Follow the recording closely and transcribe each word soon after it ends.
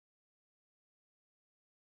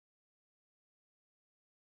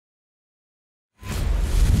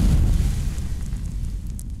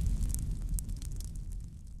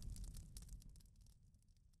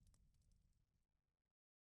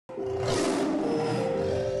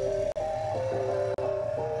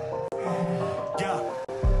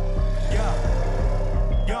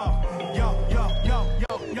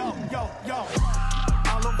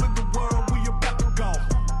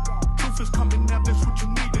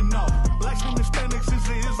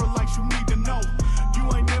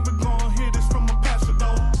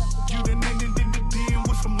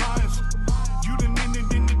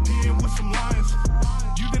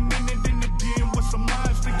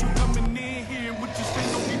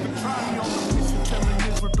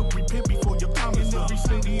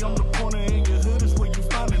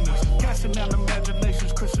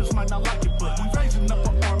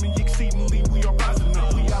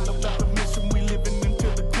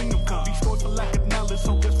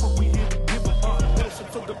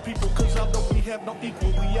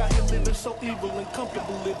so evil and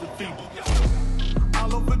comfortable living feeble.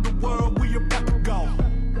 All over the world, we about to go.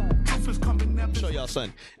 Truth is coming after. Show y'all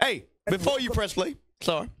something. Hey, before you press play,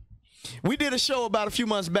 sorry. We did a show about a few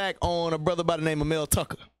months back on a brother by the name of Mel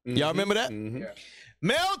Tucker. Y'all remember that? Yeah.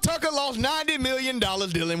 Mel Tucker lost $90 million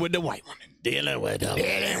dealing with the white woman. Dealing with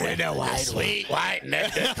the white sweet white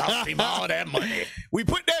nectar cost him all that money. We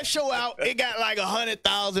put that show out. It got like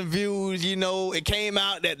 100,000 views. You know, it came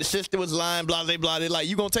out that the sister was lying, blah, blah, blah. They're like,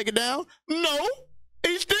 you gonna take it down? No.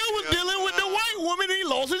 He still was dealing with the white woman. And he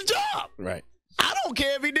lost his job. Right. I don't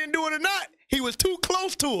care if he didn't do it or not. He was too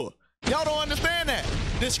close to her. Y'all don't understand that.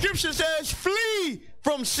 The scripture says, flee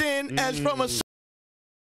from sin as from a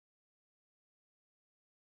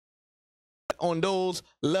on those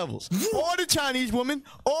levels. Or the Chinese woman,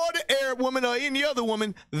 or the Arab woman, or any other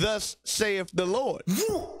woman, thus saith the Lord.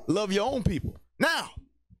 Love your own people. Now,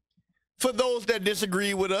 for those that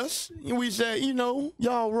disagree with us, we say, you know,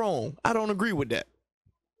 y'all wrong. I don't agree with that.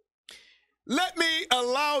 Let me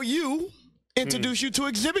allow you, introduce you to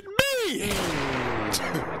Exhibit B.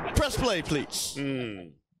 Press play, please.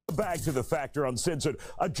 Back to the Factor Uncensored.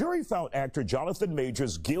 A jury found actor Jonathan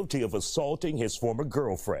Majors guilty of assaulting his former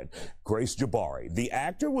girlfriend, Grace Jabari. The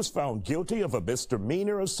actor was found guilty of a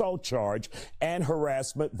misdemeanor assault charge and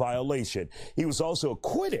harassment violation. He was also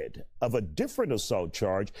acquitted of a different assault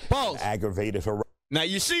charge, aggravated harassment. Now,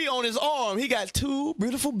 you see on his arm, he got two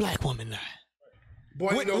beautiful black women now. Boy,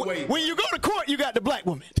 when you go to court, you got the black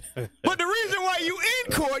woman. But the reason why you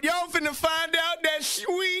in court, y'all finna find out that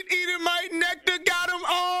sweet Edomite nectar got them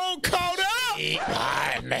all caught up.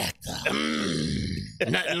 White nectar.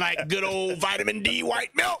 Nothing like good old vitamin D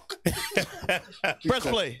white milk. Press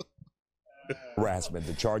play. Harassment.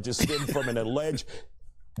 The charges stem from an alleged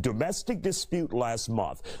domestic dispute last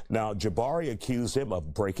month. Now, Jabari accused him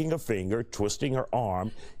of breaking a finger, twisting her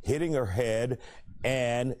arm, hitting her head,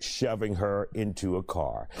 and shoving her into a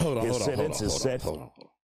car. Hold on.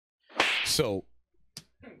 So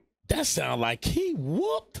that sounds like he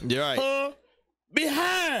whooped her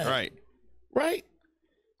behind. Right?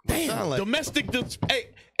 Damn, like domestic hey,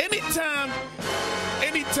 anytime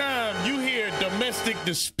you hear domestic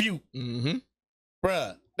dispute,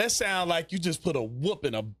 bruh, that sounds like you just put a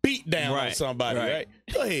whooping, a beat down on somebody, right?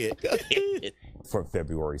 Go ahead. For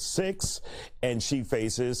February 6th, and he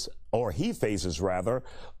faces rather,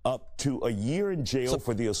 up to a year in jail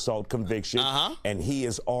for the assault conviction, and he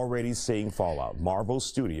is already seeing fallout. Marvel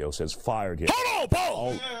Studios has fired him. Hold on,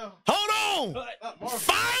 Paul. Hold on.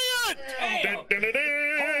 Fired.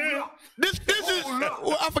 This is,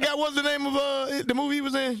 I forgot what's the name of the movie he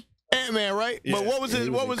was in. Ant-Man, right? Yeah. But what was it?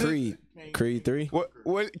 What was Creed? Creed 3.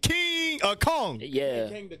 What? King Kong? Yeah.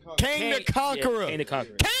 King the Conqueror. King the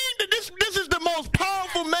Conqueror. This is the most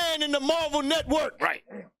powerful man in the Marvel network. Right.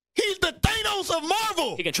 He's the Thanos of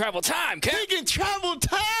Marvel. He can travel time, Kang. He can travel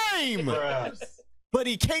time. But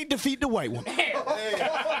he can't defeat the white woman.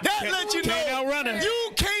 That lets you know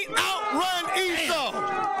you can't outrun Esau.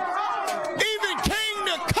 Even King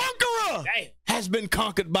the Conqueror has been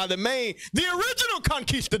conquered by the original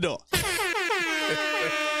conquistador.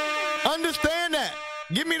 Understand that.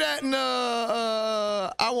 Give me that and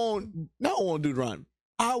I won't do the run.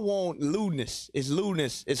 I want lewdness. It's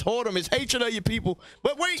lewdness. It's whoredom. It's hatred of your people.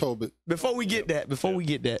 But wait, before we get that,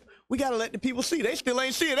 we got to let the people see. They still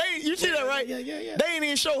ain't see it. You see that, right? Yeah. They ain't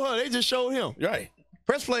even show her. They just showed him. Right.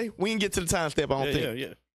 Press play. We can get to the time step, I don't think.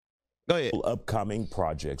 Yeah. Go ahead. Upcoming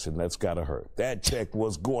projects, and that's got to hurt. That check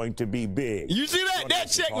was going to be big. You see that?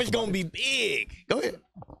 That check was going to be big. Go ahead.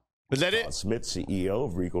 Was that it? Smith, CEO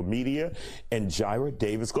of Regal Media, and Jaira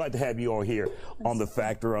Davis. Glad to have you all here on The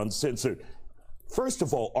Factor Uncensored. First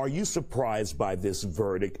of all, are you surprised by this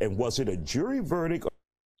verdict, and was it a jury verdict?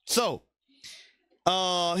 So,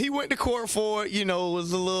 he went to court for it. You know, it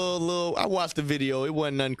was a little. I watched the video. It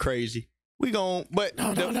wasn't nothing crazy. No,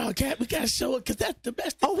 Cat, we gotta show it because that's the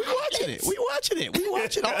best. Oh, we watching it. We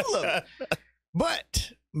watching all of it.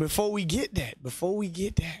 But before we get that,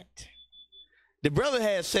 the brother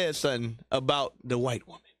had said something about the white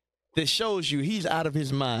woman that shows you he's out of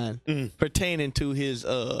his mind pertaining to his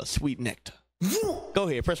sweet nectar. Go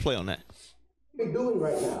ahead, press play on that. What are you doing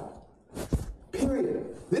right now? Period.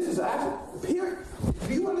 This is action. Period.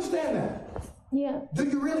 Do you understand that? Yeah. Do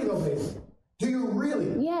you really know, baby? Do you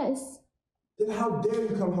really? Yes. Then how dare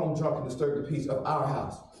you come home drunk and disturb the peace of our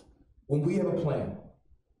house when we have a plan?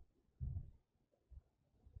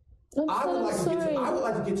 I would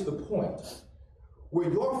like to get to the point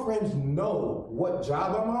where your friends know what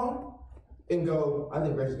job I'm on and go, I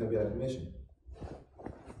think Grace is going to be out of commission.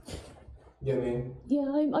 You know what I mean? Yeah,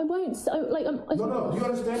 I won't. No, do you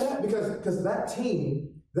understand that? Because that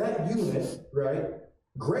team, that unit, right,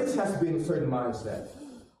 Grace has to be in a certain mindset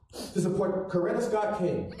to support Coretta Scott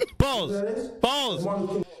King. Pause.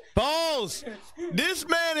 This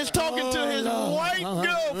man is talking to his white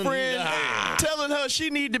girlfriend, telling her she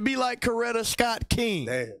need to be like Coretta Scott King.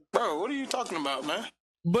 Damn. Bro, what are you talking about, man?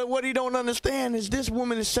 But what he don't understand is this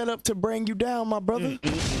woman is set up to bring you down, my brother.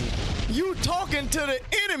 You talking to the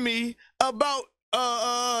enemy about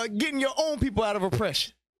getting your own people out of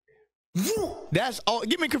oppression. That's all.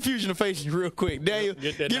 Give me confusion of faces real quick, Daniel.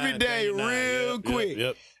 Give me Daniel real quick.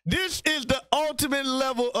 Yep. This is the ultimate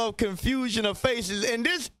level of confusion of faces, and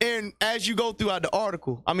as you go throughout the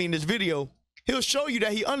article, this video, he'll show you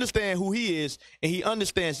that he understands who he is, and he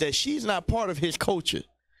understands that she's not part of his culture.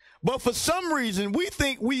 But for some reason, we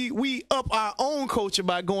think we up our own culture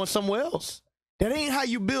by going somewhere else. That ain't how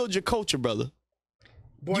you build your culture, brother.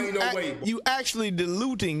 Boy, you actually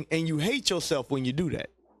diluting, and you hate yourself when you do that.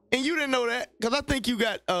 And you didn't know that, because I think you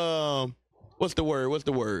got what's the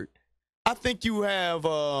word? I think you have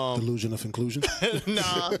delusion of inclusion.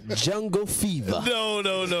 Nah. Jungle fever. No.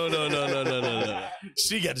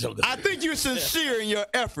 She got jungle. I think you're sincere in your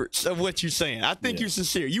efforts of what you're saying. I think you're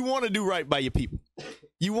sincere. You want to do right by your people.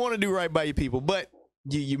 But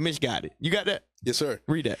you misguided. You got that? Yes, sir.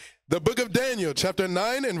 Read that. The book of Daniel, chapter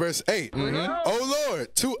 9 and verse 8. O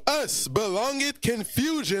Lord, to us belongeth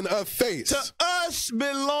confusion of face. To us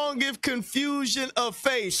belongeth confusion of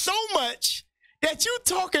face. So much that you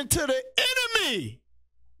talking to the enemy,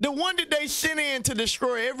 the one that they sent in to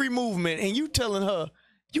destroy every movement, and you telling her,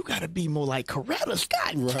 you got to be more like Coretta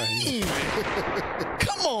Scott King.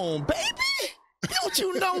 Come on, baby. Don't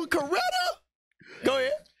you know Coretta? Go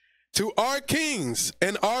ahead. To our kings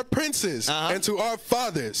and our princes and to our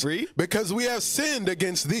fathers, because we have sinned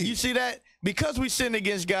against thee. You see that? Because we sinned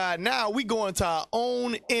against God, now we go into our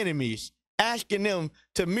own enemies, asking them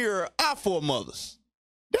to mirror our foremothers.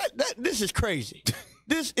 This is crazy.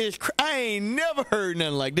 I ain't never heard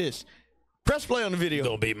nothing like this. Press play on the video.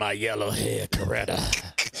 Don't be my yellow hair, Coretta.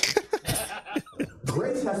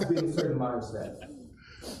 Grace has to be in a certain mindset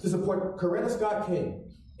to support Coretta Scott King.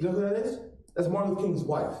 You know who that is? That's Martin Luther King's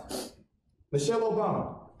wife, Michelle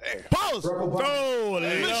Obama. Pause. Oh,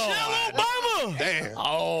 Michelle Obama. Damn.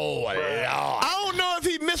 Oh, Lord. I don't know if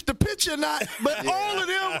he missed the picture or not, but all of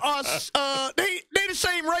them are they the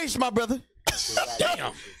same race, my brother.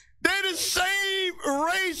 Damn. They're the same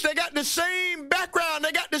race. They got the same background.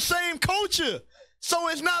 They got the same culture. So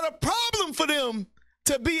it's not a problem for them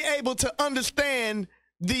to be able to understand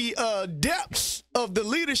the depths of the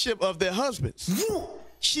leadership of their husbands.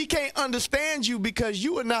 She can't understand you because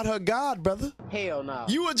you are not her God, brother. Hell no.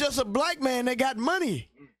 You are just a black man that got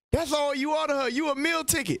money. That's all you are to her. You a meal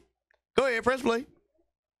ticket. Go ahead, press play.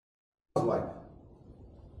 I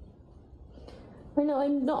know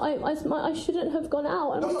I'm not. I shouldn't have gone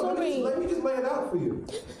out. I'm sorry. Let me just lay it out for you,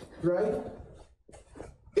 right?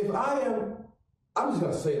 If I'm just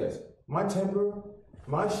gonna say this. My temper,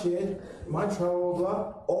 my shit, my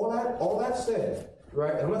trauma, all that said,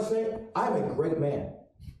 right? And I'm not saying I'm a great man.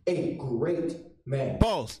 A great man.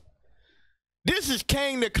 Pause. This is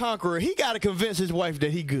Kang the Conqueror. He got to convince his wife that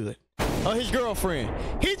he good. Or his girlfriend.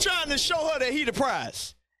 He trying to show her that he the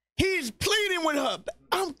prize. He's pleading with her.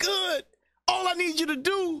 I'm good. All I need you to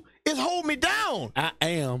do is hold me down. I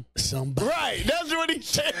am somebody. Right. That's what he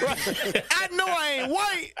said. Right. I know I ain't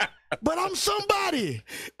white, but I'm somebody.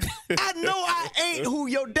 I know I ain't who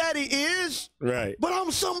your daddy is. Right. But I'm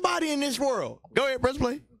somebody in this world. Go ahead, press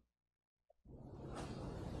play.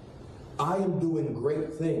 I am doing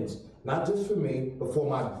great things, not just for me, but for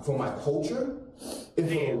my culture and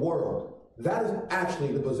for the world. That is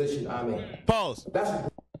actually the position I'm in. Pause.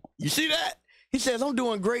 You see that? He says, I'm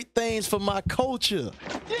doing great things for my culture.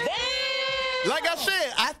 Damn! Like I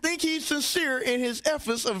said, I think he's sincere in his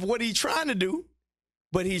efforts of what he's trying to do,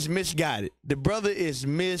 but he's misguided. The brother is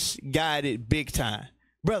misguided big time.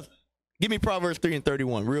 Brother, give me Proverbs 3 and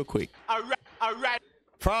 31 real quick. All right.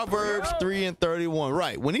 Proverbs 3 and 31.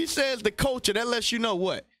 Right. When he says the culture, that lets you know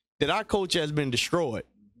what? That our culture has been destroyed.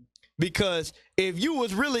 Because if you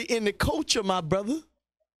was really in the culture, my brother,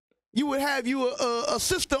 you would have you a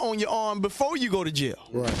sister on your arm before you go to jail.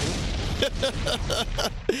 Right.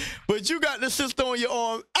 But you got the sister on your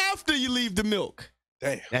arm after you leave the milk.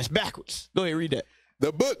 Damn. That's backwards. Go ahead, read that.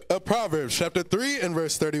 The book of Proverbs, chapter 3 and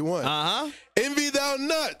verse 31. Envy thou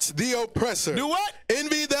not the oppressor. Do what?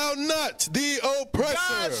 Envy thou not the oppressor.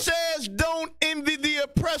 God says don't envy the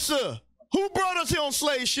oppressor. Who brought us here on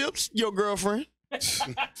slave ships? Your girlfriend.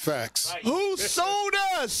 Facts. Who sold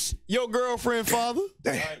us? Your girlfriend, father.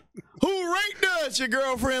 Damn. Who raped us? Your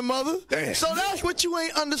girlfriend, mother. Damn. So that's what you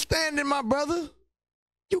ain't understanding, my brother.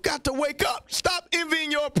 You got to wake up. Stop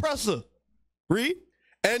envying your oppressor. Read.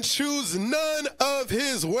 And choose none of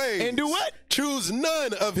his ways. And do what? Choose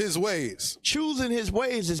none of his ways. Choosing his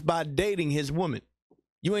ways is by dating his woman.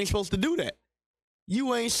 You ain't supposed to do that.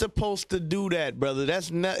 You ain't supposed to do that, brother.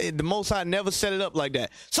 That's not, the Most High never set it up like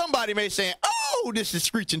that. Somebody may say, oh, this is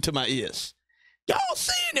screeching to my ears. Y'all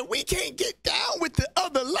saying that we can't get down with the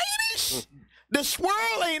other ladies? The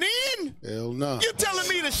swirl ain't in? Hell no. You telling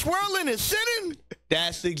me the swirling is sinning?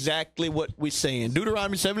 That's exactly what we're saying.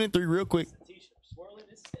 Deuteronomy 7:3, real quick.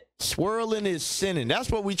 Swirling is sinning.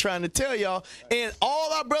 That's what we trying to tell y'all. And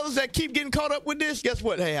all our brothers that keep getting caught up with this, guess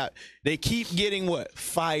what? Hey, they keep getting what?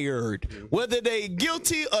 Fired. Whether they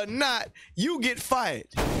guilty or not, you get fired.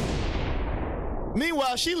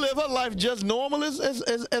 Meanwhile, she live her life just normal as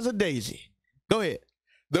a daisy. Go ahead.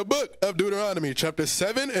 The book of Deuteronomy, chapter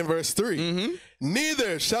 7 and verse 3.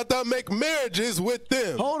 Neither shalt thou make marriages with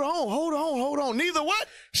them. Hold on. Neither what?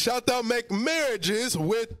 Shalt thou make marriages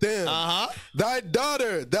with them. Thy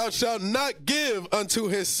daughter thou shalt not give unto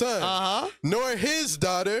his son, nor his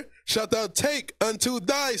daughter shalt thou take unto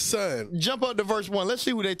thy son. Jump up to verse 1. Let's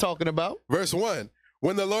see who they talking about. Verse 1.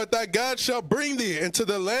 When the Lord thy God shall bring thee into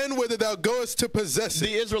the land whither thou goest to possess it.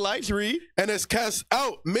 The Israelites, read. And has cast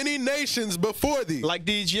out many nations before thee. Like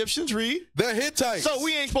the Egyptians, read. The Hittites. So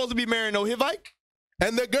we ain't supposed to be marrying no Hivite?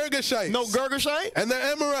 And the Girgashites. No Girgashite? And the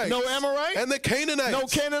Amorites. No Amorite? And the Canaanites. No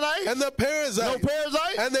Canaanites? And the Perizzites. No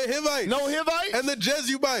Perizzites? And the Hivites. No Hivites? And the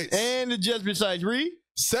Jebusites. And the Jebusites, read.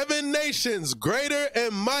 7 nations greater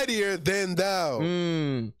and mightier than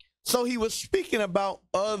thou. So he was speaking about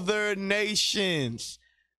other nations.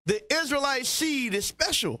 The Israelite seed is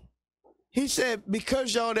special. He said,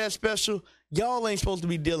 because y'all that special, y'all ain't supposed to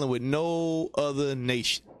be dealing with no other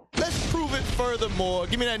nation. Let's prove it furthermore.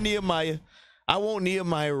 Give me that Nehemiah. I want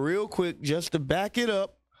Nehemiah real quick just to back it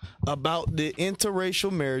up about the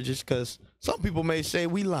interracial marriages, because some people may say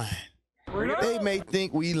we lying. They may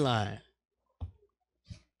think we lying.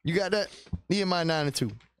 You got that? Nehemiah 9 and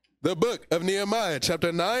 2. The book of Nehemiah,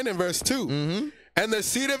 chapter 9 and verse 2. And the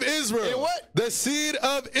seed of Israel. And what? The seed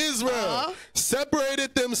of Israel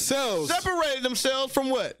separated themselves. Separated themselves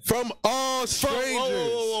from what? From all strangers.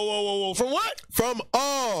 Whoa. From what? From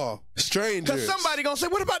all strangers. Because somebody going to say,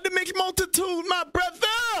 what about the mixed multitude, my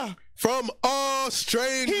brother? From all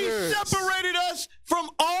strangers. He separated us from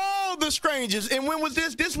all the strangers. And when was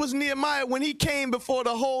this? This was Nehemiah when he came before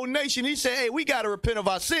the whole nation. He said, hey, we got to repent of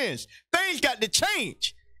our sins. Things got to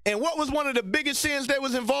change. And what was one of the biggest sins they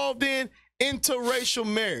was involved in? Interracial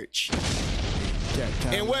marriage.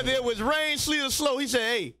 And whether it was rain, sleet, or snow, he said,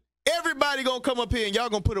 hey, everybody gonna come up here and y'all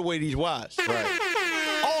gonna put away these wives. Right.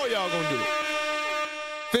 All y'all gonna do it.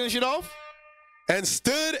 Finish it off. And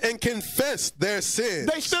stood and confessed their sins.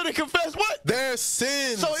 They stood and confessed what? Their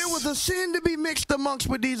sins. So it was a sin to be mixed amongst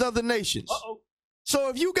with these other nations. So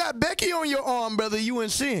if you got Becky on your arm, brother, you in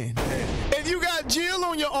sin. If you got Jill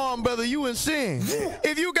on your arm, brother, you in sin.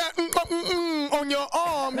 If you got on your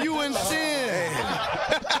arm, you in sin.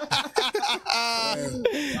 I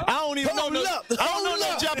don't even know no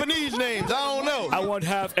Japanese names. I don't know. I want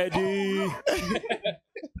half Eddie.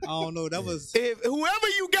 I don't know. That was if whoever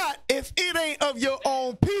you got, if it ain't of your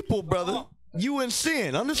own people, brother, you in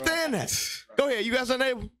sin. Understand that. Go ahead. You got some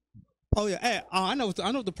neighbor? Oh yeah, hey, I know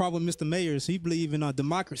the problem with Mr. Mayor is he believe in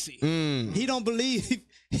democracy. He don't believe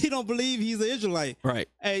he's an Israelite. Right.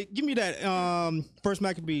 Hey, give me that First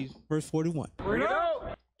Maccabees verse 41.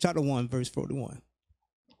 Chapter 1 verse 41.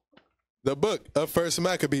 The book of First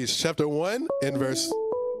Maccabees chapter 1 and verse.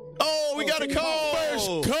 Oh, we got a call. First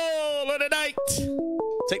call of the night.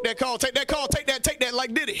 Take that call. Take that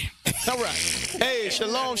like Diddy. All right. Hey,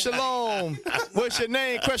 shalom. What's your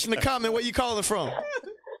name? Question or comment? Where you calling from?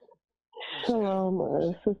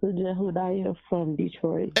 Hello, Sister Jehudaya from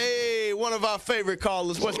Detroit. Hey, one of our favorite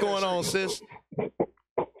callers. What's going on, sis?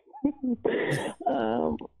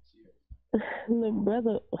 The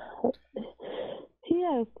brother, he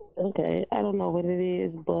has, okay, I don't know what it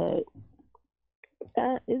is, but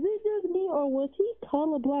is it just me or was he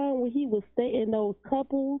colorblind when he was stating those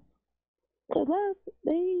couples? Because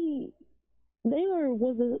they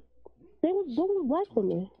was black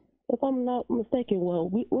women. If I'm not mistaken, well,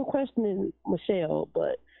 we're questioning Michelle,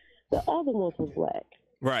 but the other one was black.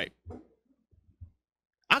 Right.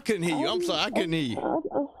 I couldn't hear you. I'm sorry. I couldn't hear you.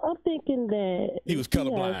 I'm thinking that he was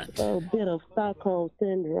colorblind. A bit of Stockholm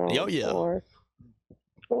syndrome. Oh yeah. Or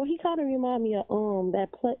he kind of remind me of that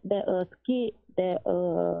skit that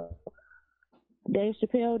Dave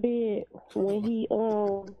Chappelle did when he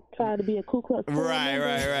tried to be a Ku Klux Klan.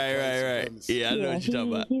 Right. Yeah, I know what you're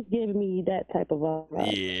talking about. He's giving me that type of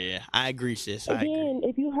vibe. Yeah, I agree, sis. Again,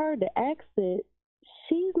 if you heard the accent,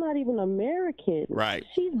 she's not even American. Right.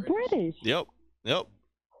 She's British. Yep.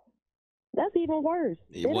 That's even worse.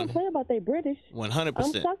 They don't play about they British. 100%.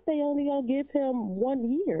 I'm shocked they only gonna give him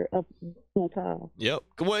 1 year of full time. Yep.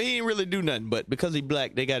 Well, he ain't really do nothing, but because he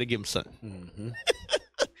black, they got to give him something. Mm-hmm.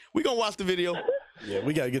 We gonna watch the video. Yeah,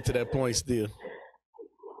 we got to get to that point still.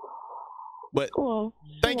 But well,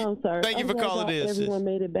 thank you for calling in. Everyone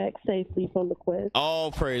made it back safely from the quest.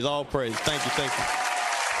 All praise, all praise. Thank you.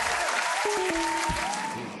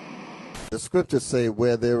 The scriptures say,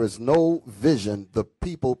 where there is no vision, the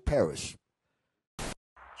people perish.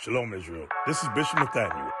 Shalom, Israel. This is Bishop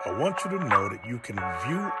Nathaniel. I want you to know that you can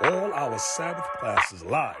view all our Sabbath classes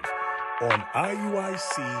live on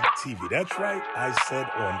IUIC TV. That's right, I said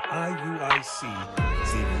on IUIC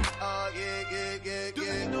TV. Do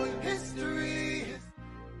you know history?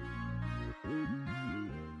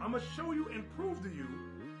 I'm going to show you and prove to you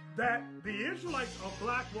that the Israelites are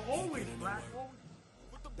black, were always black.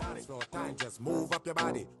 Dance for time, just move up your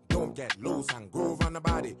body. Don't get loose and groove on the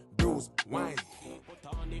body. Bruise, wine. Put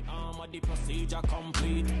on the armor, the procedure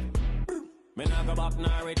complete. Me nah go back,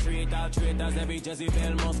 nah retreat. All traitors, every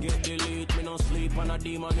Jezebel must get delete. Me no sleep on a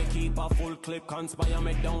demon, me keep a full clip. Conspire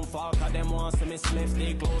me downfall, cause them want to me slip.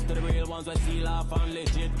 Stay close to the real ones, we seal off and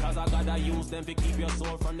legit. Cause I gotta use them to keep your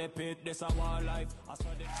soul from the pit. This a wildlife.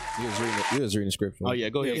 You was reading the scripture. Oh yeah,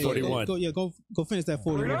 go ahead. 41. Go finish that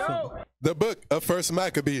 41. The book of First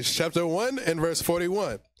Maccabees, chapter 1 and verse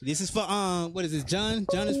 41. This is for what is this? John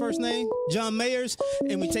his first name? John Mayers,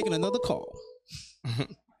 and we taking another call.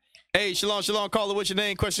 Hey, shalom, caller. What's your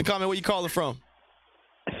name? Question, comment. Where you calling from?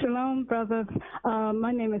 Shalom, brothers.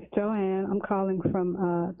 My name is Joanne. I'm calling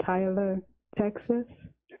from Tyler, Texas,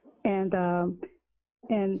 and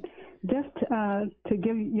just to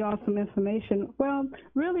give y'all some information. Well,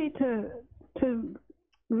 really, to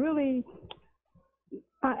really,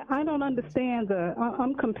 I don't understand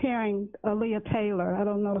I'm comparing Aaliyah Taylor. I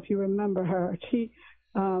don't know if you remember her. She.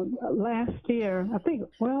 Last year, I think,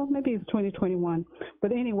 well, maybe it's 2021,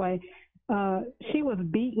 but anyway, she was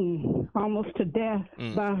beaten almost to death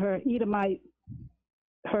by her Edomite,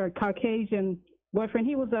 her Caucasian boyfriend.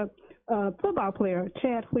 He was a football player,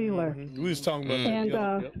 Chad Wheeler. We was talking about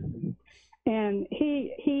that. And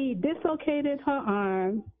he dislocated her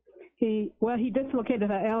arm. He dislocated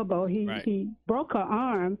her elbow. He broke her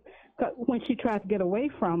arm when she tried to get away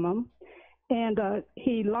from him. And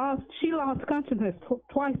she lost consciousness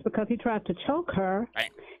twice because he tried to choke her.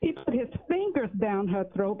 Right. He put his fingers down her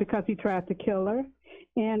throat because he tried to kill her.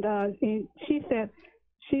 And she said,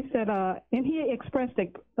 and he expressed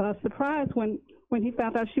a surprise when he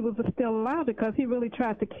found out she was still alive because he really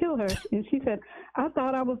tried to kill her. And she said, I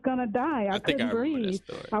thought I was going to die. I couldn't breathe.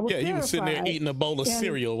 I was terrified. He was sitting there eating a bowl of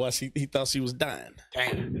cereal while he thought she was dying.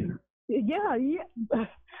 Damn. Yeah.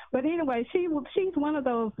 But anyway, she's one of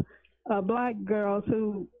those black girls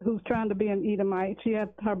who's trying to be an Edomite. She had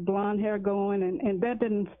her blonde hair going, and that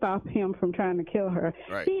didn't stop him from trying to kill her.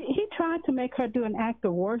 Right. He tried to make her do an act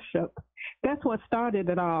of worship. That's what started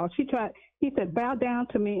it all. He said, bow down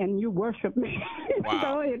to me and you worship me.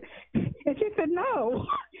 Wow. And she said, no.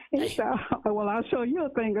 And he said, oh, well, I'll show you a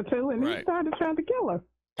thing or two. And he started trying to kill her.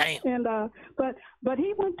 Damn. And but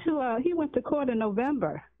he went to court in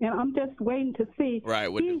November, and I'm just waiting to see. Right.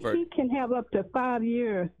 He can have up to 5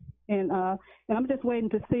 years. And I'm just waiting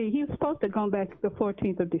to see. He was supposed to go back the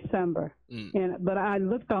 14th of December, but I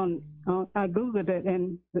looked I Googled it,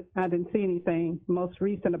 and I didn't see anything most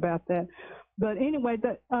recent about that. But anyway,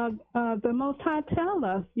 the Most High tell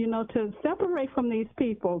us, to separate from these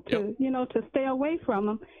people, to stay away from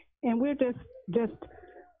them, and we're just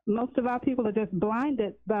most of our people are just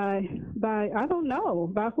blinded by I don't know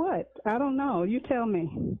by what. I don't know. You tell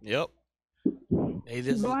me. Yep. They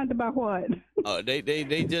just blinded by what?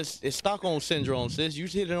 They just it's Stockholm syndrome, sis. You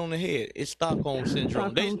hit it on the head. It's Stockholm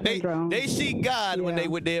syndrome. They see God when they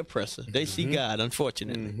with their oppressor. They see God,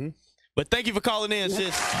 unfortunately. But thank you for calling in,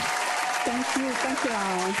 sis. Thank you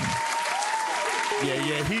all.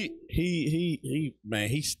 Yeah,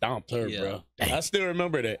 he stomped her, bro. I still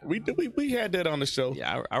remember that. We had that on the show.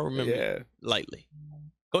 Yeah, I remember it lightly.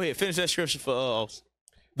 Go ahead, finish that scripture for us.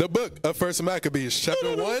 The book of First Maccabees,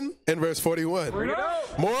 chapter 1 and verse 41.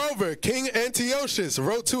 Moreover, King Antiochus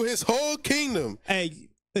wrote to his whole kingdom. Hey,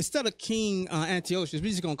 instead of King Antiochus, we're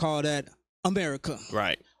just going to call that America.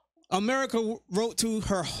 Right. America wrote to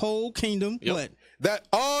her whole kingdom. Yep. What? That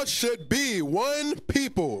all should be one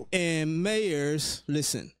people. And Mayors,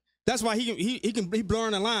 listen. That's why he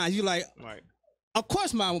blurring the lines. You like, right. Of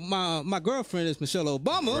course, my girlfriend is Michelle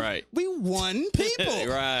Obama. Right. We one people.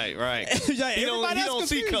 right. Like, he don't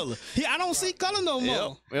see color. I don't see color no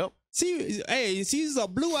more. Yep. She's a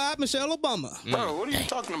blue-eyed Michelle Obama. Bro, what are you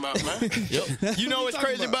talking about, man? Yep. You know what's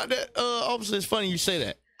crazy about that, officer? It's funny you say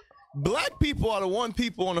that. Black people are the one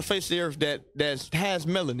people on the face of the earth that has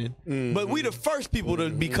melanin, but we the first people to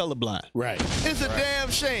be colorblind. Right. It's a damn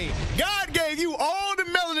shame. God gave you all the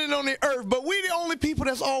melanin on the earth, but we the only people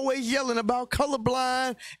that's always yelling about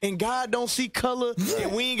colorblind and God don't see color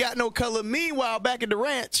and we ain't got no color. Meanwhile, back at the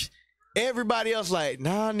ranch, everybody else like,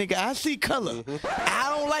 nah, nigga, I see color.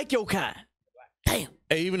 I don't like your kind. Damn.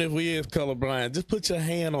 Hey, even if we is colorblind, just put your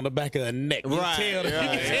hand on the back of her neck. Right. You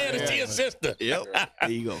can tell it to your sister. Yep. There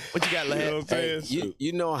you go. What you got, Lahad? You know what I'm saying?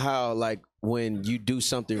 You know how, like, when you do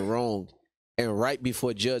something wrong and right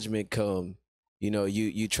before judgment come, you know,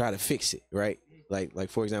 you try to fix it, right? Like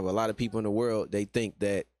for example, a lot of people in the world, they think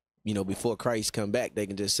that, you know, before Christ come back, they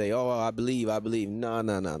can just say, oh, I believe.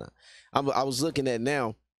 No. I was looking at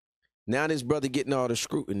now this brother getting all the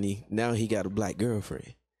scrutiny. Now he got a black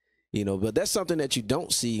girlfriend. You know, but that's something that you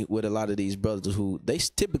don't see with a lot of these brothers who they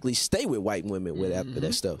typically stay with white women with after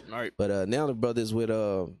that stuff. Right. But now the brother's with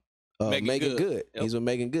Megan Good. Yep. He's with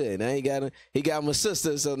Megan Good. Now he got my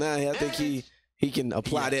sister, so now I think he can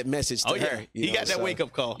apply that message to her. He got that wake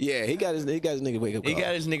up call. Yeah, he got his nigga wake up call. He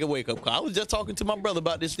got his nigga wake up call. I was just talking to my brother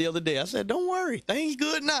about this the other day. I said, don't worry, things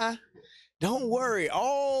good now. Don't worry.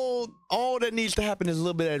 All that needs to happen is a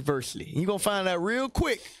little bit of adversity. You're gonna find out real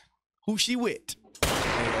quick who she with.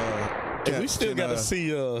 Hey, we still got to see.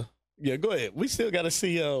 Yeah, go ahead. We still got to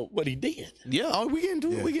see what he did. Yeah, we getting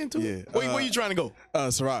to it. We getting to it. Where you trying to go?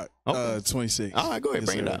 Sirach, 26. All right, go ahead,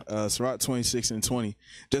 bring it up. Sirach 26 and 20.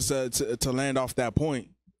 Just to land off that point,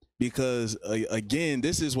 because again,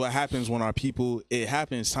 this is what happens when our people. It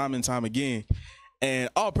happens time and time again.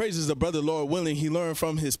 And all praises the brother, Lord willing, he learned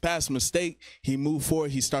from his past mistake. He moved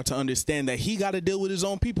forward. He started to understand that he got to deal with his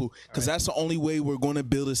own people, because that's the only way we're going to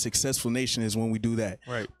build a successful nation is when we do that.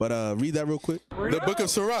 Right. But read that real quick. The book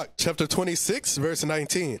of Sirach, chapter 26, verse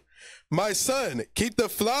 19. My son, keep the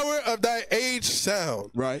flower of thy age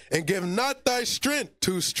sound, right, and give not thy strength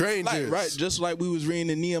to strangers. Right, just like we was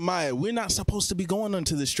reading in Nehemiah. We're not supposed to be going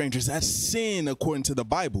unto the strangers. That's sin according to the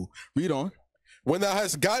Bible. Read on. When thou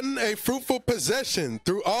hast gotten a fruitful possession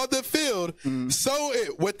through all the field, sow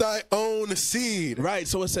it with thy own seed. Right,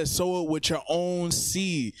 so it says sow it with your own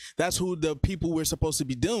seed. That's who the people we're supposed to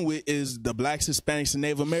be dealing with is the blacks, Hispanics, and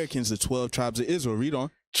Native Americans, the 12 tribes of Israel. Read on.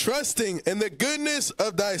 Trusting in the goodness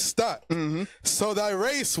of thy stock, so thy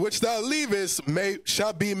race which thou leavest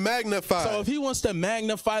shall be magnified. So if he wants to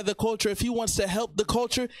magnify the culture, if he wants to help the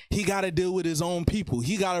culture, he got to deal with his own people.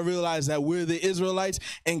 He got to realize that we're the Israelites,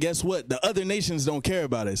 and guess what? The other nations don't care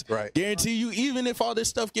about us. Right. Guarantee you, even if all this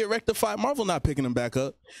stuff get rectified, Marvel not picking them back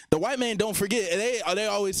up. The white man don't forget. They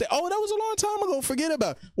always say, oh, that was a long time ago. Forget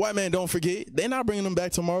about it. White man don't forget. They're not bringing them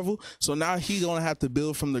back to Marvel. So now he going to have to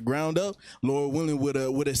build from the ground up, Lord willing, with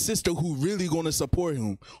a sister who really going to support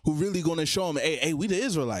him, who really going to show him, hey, we the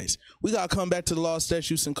Israelites. We got to come back to the law,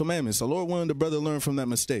 statutes, and commandments. So Lord willing, the brother learn from that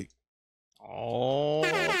mistake. Oh,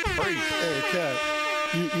 praise. Hey, Kat,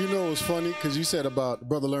 you know what's funny? Because you said about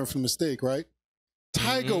brother learn from mistake, right?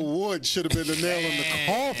 Tiger Woods should have been the nail in the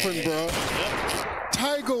coffin, bro.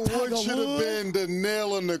 Tiger Woods should have been the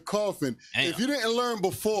nail in the coffin. Damn. If you didn't learn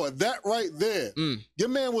before, that right there, your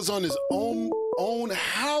man was on his own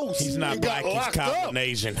house. He's not black, he's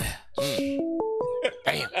combination.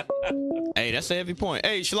 Damn. Hey, that's a heavy point.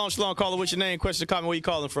 Hey, shalom, caller, what's your name? Question, comment, where you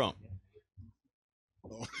calling from?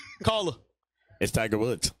 Caller. It's Tiger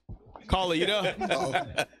Woods. Caller, you there?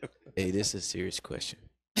 Hey, this is a serious question.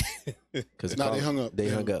 Because they hung up. They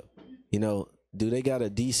hung up. You know, do they got a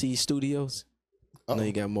DC Studios? I know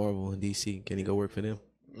you got Marvel and DC. Can he go work for them?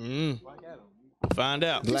 Find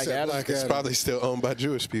out. Black Adam. It's probably still owned by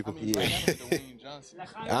Jewish people. Yeah.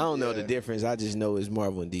 I don't know the difference. I just know it's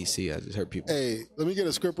Marvel and DC. I just heard people. Hey, let me get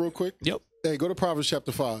a script real quick. Yep. Hey, go to Proverbs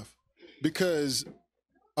chapter 5. Because,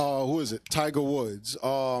 who is it? Tiger Woods.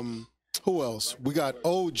 Who else? We got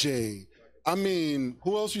OJ. I mean,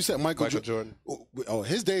 who else you said? Michael Jordan. Oh,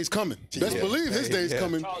 his day's coming. Best believe his day's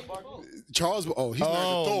coming. Charles, he's married to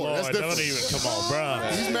Thor. Lord, that's different. Don't even, come on, bro.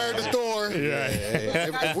 He's married to Thor.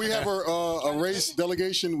 Yeah. If we have a race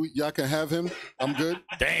delegation, y'all can have him. I'm good.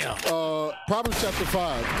 Damn. Proverbs chapter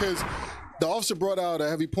 5, because the officer brought out a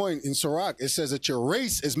heavy point in Sirach. It says that your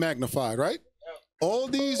race is magnified, right? All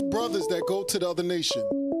these brothers that go to the other nation.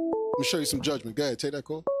 Let me show you some judgment. Go ahead, take that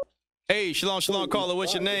call. Hey, shalom, caller.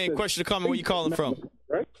 What's your name? Question or comment, where you calling from?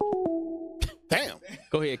 Damn.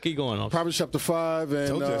 Go ahead, keep going. Proverbs chapter 5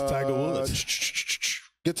 and Tiger Woods.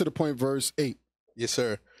 Get to the point, verse 8. Yes,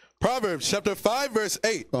 sir. Proverbs chapter 5, verse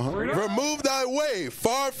 8. Remove thy way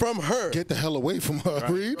far from her. Get the hell away from her.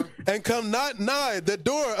 Read. And come not nigh the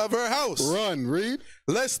door of her house. Run. Read.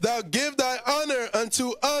 lest thou give thy honor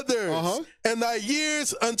unto others, and thy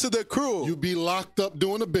years unto the cruel. You be locked up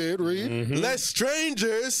doing a bid, read. Lest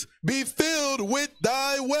strangers be filled with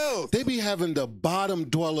thy wealth. They be having the bottom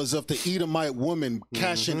dwellers of the Edomite women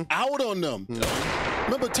cashing out on them.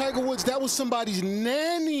 Remember Tiger Woods, that was somebody's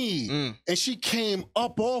nanny, and she came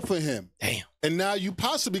up off of him. Damn. And now you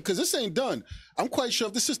possibly, because this ain't done, I'm quite sure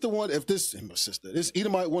if this sister want, this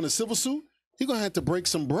Edomite want a civil suit, he gonna have to break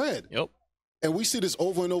some bread. Yep. And we see this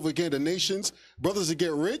over and over again. The nations, brothers that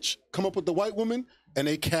get rich, come up with the white woman, and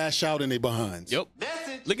they cash out in their behinds. Yep.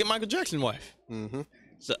 Look at Michael Jackson's wife.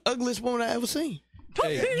 It's the ugliest woman I ever seen.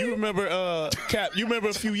 Hey, you remember, Cap, you remember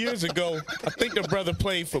a few years ago, I think the brother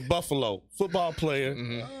played for Buffalo, football player,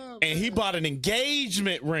 and he bought an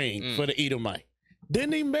engagement ring for the Edomite.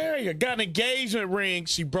 Didn't he marry her? Got an engagement ring.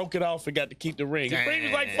 She broke it off and got to keep the ring. The ring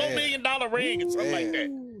was like $4 million ring and something like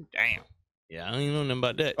that. Damn. Yeah, I don't even know nothing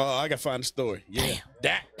about that. Oh, I got to find the story. Yeah. Damn.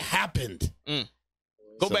 That happened.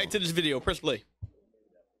 Go back to this video. Press play.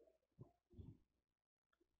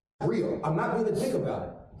 Real. I'm not being a dick about it.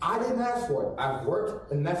 I didn't ask for it. I've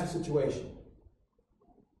worked, and that's the situation.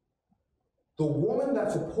 The woman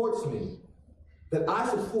that supports me, that I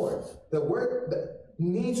support, that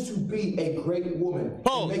needs to be a great woman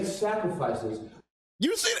and make sacrifices.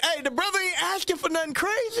 You see, hey, the brother ain't asking for nothing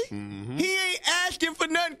crazy. He ain't asking for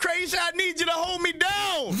nothing crazy. I need you to hold me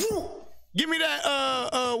down. Give me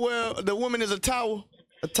that, where the woman is a tower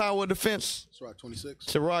of defense. Sirach 26.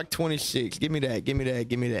 Sirach 26. Give me that, give me that,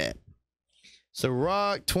 give me that.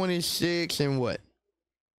 Sirach 26 and what?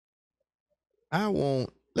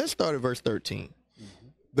 Let's start at verse 13.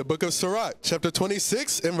 The book of Sirach, chapter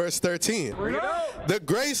 26 and verse 13. The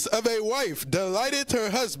grace of a wife delighteth her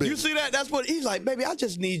husband. You see that? That's what he's like, baby, I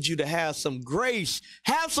just need you to have some grace.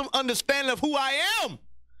 Have some understanding of who I am.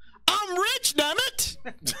 I'm rich, damn it.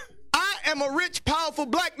 I am a rich, powerful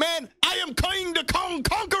black man. I am King the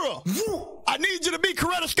Conqueror. I need you to be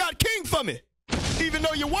Coretta Scott King for me, even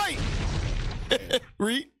though you're white.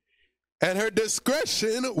 Read. And her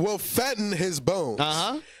discretion will fatten his bones.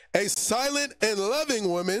 A silent and loving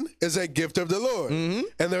woman is a gift of the Lord.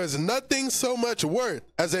 And there is nothing so much worth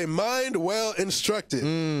as a mind well instructed.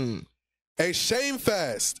 A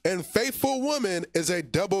shamefast and faithful woman is a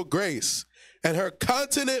double grace, and her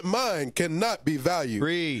continent mind cannot be valued.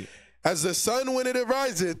 Read. As the sun when it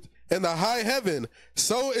ariseth in the high heaven,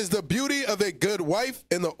 so is the beauty of a good wife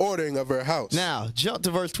in the ordering of her house. Now, jump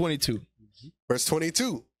to verse 22. Verse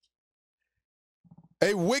 22.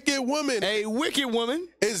 A wicked woman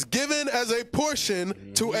is given as a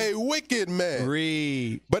portion to a wicked man.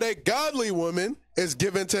 Read. But a godly woman is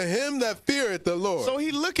given to him that feareth the Lord. So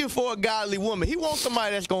he looking for a godly woman. He wants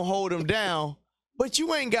somebody that's going to hold him down. But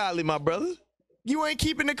you ain't godly, my brother. You ain't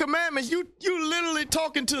keeping the commandments. You literally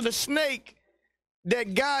talking to the snake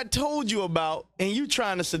that God told you about, and you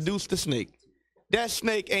trying to seduce the snake. That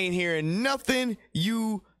snake ain't hearing nothing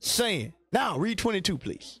you saying. Now, read 22,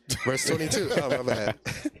 please. Verse 22. Oh, my bad.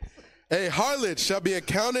 A harlot shall be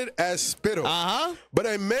accounted as spittle. But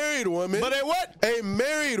a married woman. But a what? A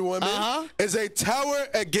married woman is a tower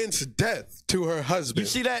against death to her husband. You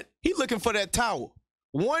see that? He looking for that tower.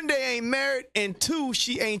 One, they ain't married, and two,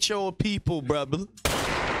 she ain't your people, brother.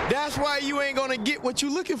 That's why you ain't gonna get what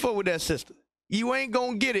you looking for with that sister. You ain't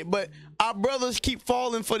gonna get it. But our brothers keep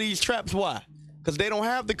falling for these traps. Why? Because they don't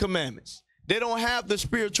have the commandments. They don't have the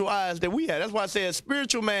spiritual eyes that we have. That's why I say a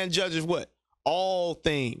spiritual man judges what? All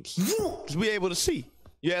things. Because we able to see.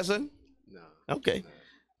 You have something? No. Okay.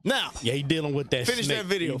 Now. Yeah, he dealing with that Finish snake. that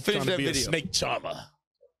video. He's Finish trying that to be video. a snake charmer.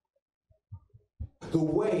 The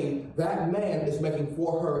way that man is making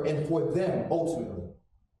for her and for them ultimately.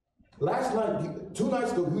 Last night, 2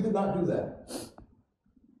 nights ago, you did not do that.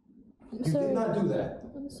 You did not do that.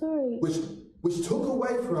 I'm sorry. Which took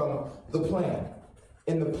away from the plan.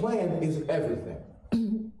 And the plan is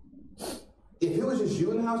everything. If it was just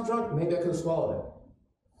you in the house drunk, maybe I could have swallowed it.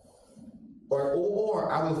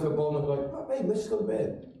 Or I would have felt bold enough like, oh, babe, let's just go to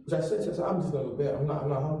bed. Which I said, I'm just going to go to bed. I'm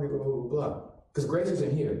not hungry, blah, blah, blah, blah. Because Grace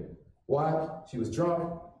isn't here. Why? She was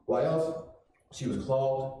drunk. Why else? She was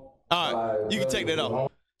clogged. All right, you can take that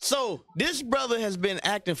off. So this brother has been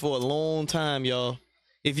acting for a long time, y'all.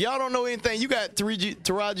 If y'all don't know anything, you got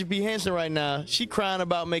Taraji P. Henson right now. She crying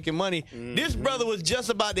about making money. This brother was just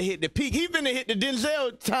about to hit the peak. He been to hit the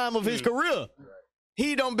Denzel time of his career.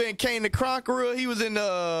 He done been Kang the Conqueror. He was in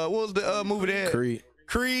what was the movie there?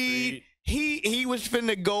 Creed. He was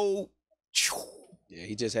finna go. Yeah,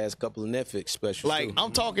 he just has a couple of Netflix specials. Like too.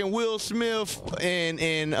 I'm talking Will Smith and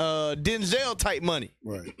Denzel type money.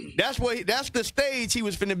 Right. That's the stage he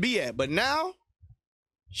was finna be at. But now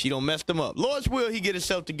she don't messed him up. Lord's will, he get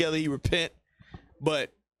himself together, he repent.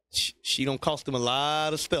 but she don't cost him a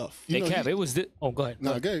lot of stuff. Hey, Kev, it was this. Oh, go ahead.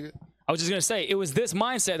 No, go ahead. I was just gonna say it was this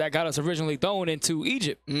mindset that got us originally thrown into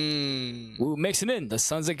Egypt. We were mixing in the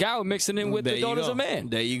sons of God, were mixing in with the daughters of man.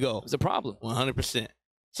 There you go. It's a problem. 100%.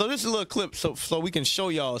 So this is a little clip so we can show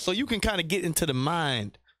y'all, so you can kind of get into the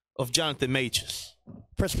mind of Jonathan Majors.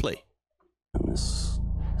 Press play. This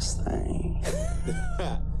thing.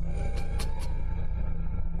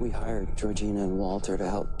 We hired Georgina and Walter to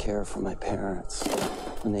help care for my parents.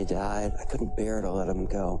 When they died, I couldn't bear to let them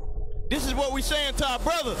go. This is what we saying to our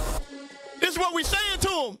brother. This is what we saying to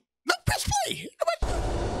him. No, press play.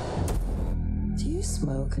 Do you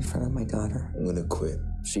smoke in front of my daughter? I'm gonna quit.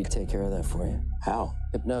 She'd take care of that for you. How?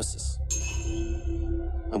 Hypnosis.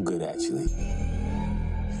 I'm good, actually.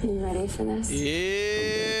 You ready for this?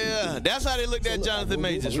 Yeah. That's how they looked at Jonathan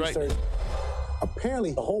Majors, right?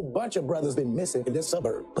 Apparently, a whole bunch of brothers been missing in this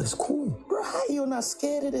suburb. But it's cool. Bro, how you not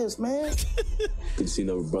scared of this, man? Didn't see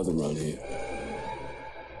no brother around here.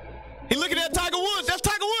 He looking at Tiger Woods. That's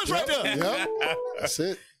Tiger Woods right there. Yep. That's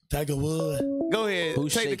it. Tiger Woods. Go ahead. Who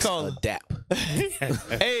take the shakes caller. a dap?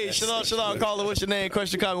 Hey, shalom, caller. What's your name?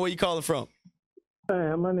 Question, comment. Where you calling from?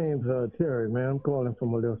 Hi, my name's Terry, man. I'm calling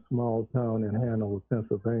from a little small town in Hanover,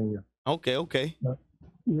 Pennsylvania. Okay.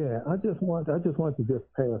 Yeah, I just want to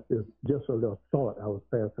pass this, just a little thought I was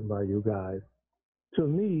passing by you guys. To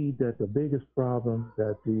me, that the biggest problem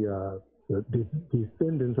that the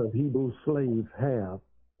descendants of Hebrew slaves have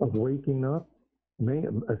of waking up,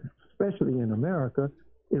 especially in America,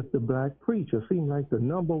 is the black preacher. Seems like the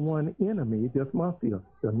number one enemy, just my feeling,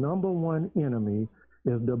 the number one enemy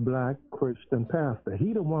is the black Christian pastor.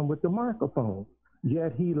 He the one with the microphone.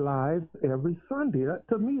 Yet he lies every Sunday.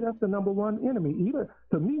 To me, that's the number one enemy.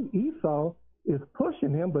 To me, Esau is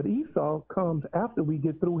pushing him, but Esau comes after we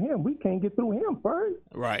get through him. We can't get through him first.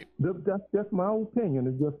 Right. That's just my opinion.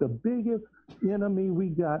 It's just the biggest enemy we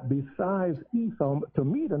got besides Esau. To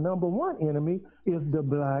me, the number one enemy is the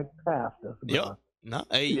black pastors. Yep. No,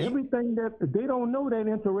 hey, everything that they don't know that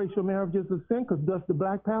interracial marriage is a sin, because does the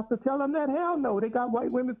black pastor tell them that? Hell no. They got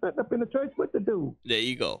white women sitting up in the church with the dude. There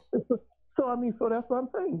you go. So that's what I'm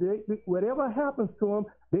saying. Whatever happens to them,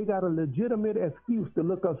 they got a legitimate excuse to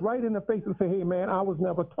look us right in the face and say, "Hey, man, I was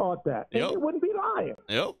never taught that." Yep. And they wouldn't be lying.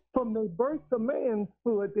 Yep. From their birth to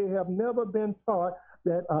manhood, they have never been taught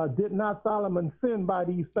that did not Solomon sin by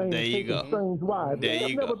these things, taking strange wives. They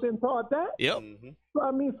have never been taught that. Yep.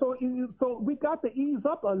 So we got to ease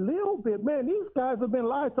up a little bit, man. These guys have been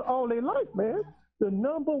lied to all their life, man. The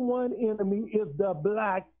number one enemy is the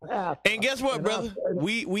black pastor. And guess what, brother?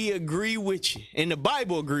 We agree with you, and the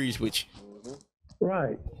Bible agrees with you.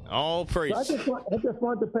 Right. All praise. So I just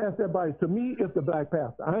wanted to pass that by. To me, it's the black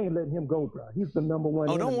pastor. I ain't letting him go, bro. He's the number one.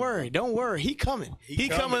 Oh, enemy. don't worry. He coming. He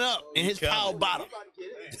coming up in his power bottom.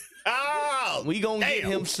 Oh, we gonna get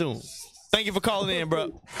him soon. Thank you for calling in,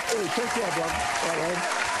 bro. Hey, take care, bro. All right.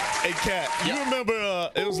 Hey, Kat, you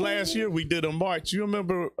remember it was last year we did a march. You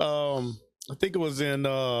remember I think it was in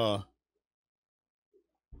I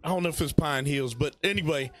don't know if it's Pine Hills, but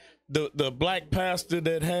anyway, the black pastor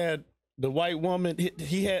that had the white woman,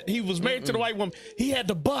 he was married to the white woman. He had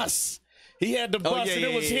the bus. He had the bus, and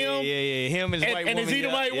it was him. Yeah. Him and his white woman. And his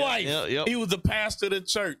Edomite wife. Yep. He was the pastor of the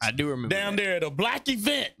church. I do remember down there at a black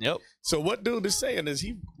event. Yep. So what dude is saying is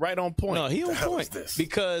he right on point. No, he on point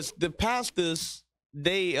because the pastors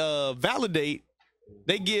they validate.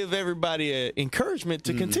 They give everybody an encouragement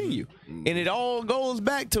to continue. And it all goes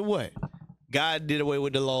back to what? God did away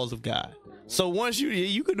with the laws of God. So once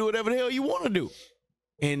you can do whatever the hell you want to do.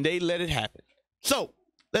 And they let it happen. So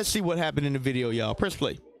let's see what happened in the video, y'all. Press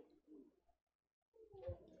play.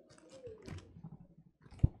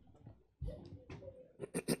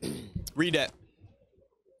 Read that.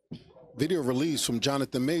 Video released from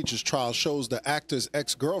Jonathan Majors' trial shows the actor's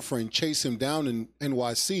ex-girlfriend chased him down in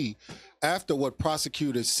NYC after what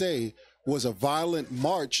prosecutors say was a violent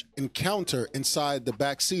March encounter inside the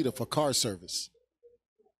backseat of a car service.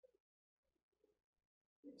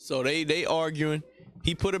 So they arguing.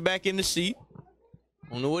 He put her back in the seat.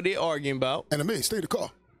 I don't know what they arguing about. And the man stay in the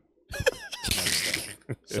car.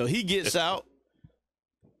 So he gets out.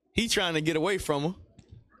 He trying to get away from her.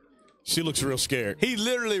 She looks real scared. He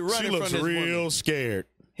literally running from this woman. She looks real scared.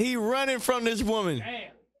 He running from this woman. Damn.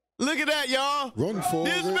 Look at that, y'all. Run for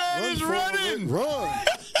this it. Man is running. Run.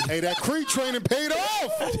 Hey, that Creed training paid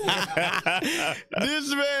off. This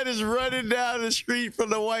man is running down the street from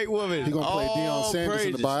the white woman. He gonna play Deion Sanders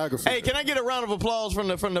in the biography. Hey, can I get a round of applause from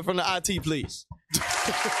the IT, please?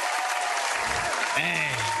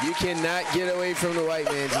 You cannot get away from the white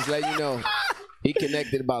man. Just let you know. He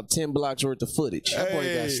connected about 10 blocks worth of footage. That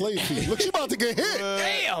boy got slave feet. Look, she about to get hit.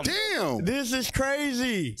 Damn. This is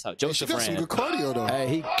crazy. That's how Joseph She got some good cardio, though. Hey,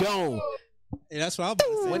 he gone. Yeah, that's what I was about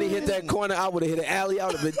to say. When he hit that corner, I would have hit an alley. I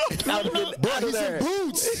would have been out of there.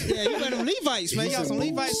 Boots. Yeah, you got them Levites, man. You got some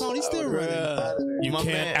Levites on. He's still running. You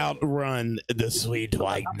can't outrun the sweet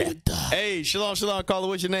white nectar. Hey, shalom, caller.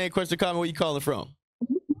 What's your name? Question, comment. Where you calling from?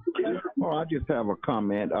 Oh, I just have a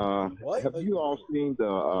comment. Have you all seen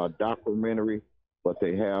the documentary what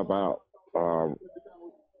they have out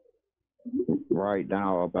right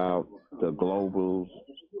now about the globals,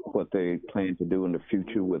 what they plan to do in the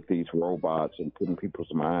future with these robots and putting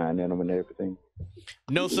people's mind in them and everything?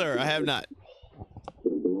 No, sir, I have not.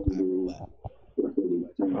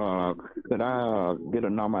 Could I get a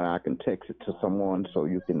number and I can text it to someone so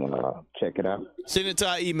you can check it out? Send it to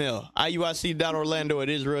our email,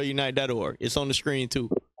 iuic.orlando@israelunite.org. It's on the screen, too.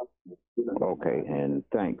 Okay, and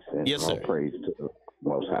thanks. And yes, all sir. praise to the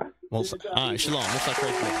Most High. All right, shalom. Most High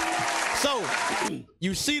praise God. So,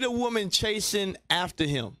 you see the woman chasing after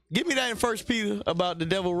him. Give me that in 1 Peter about the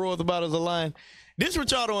devil roareth about as a lion. This is what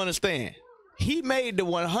y'all don't understand. He made the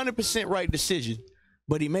 100% right decision,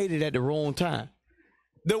 but he made it at the wrong time.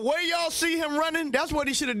 The way y'all see him running, that's what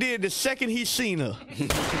he should have did the second he seen her.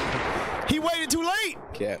 He waited too late.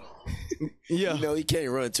 Yeah. Yeah. You know, he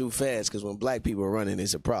can't run too fast because when black people are running,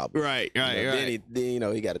 it's a problem. Right. Then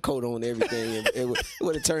he got a coat on and everything. And it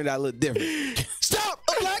would have turned out a little different. Stop,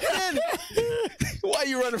 a black man! Why are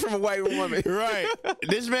you running from a white woman? Right.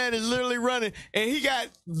 This man is literally running, and he got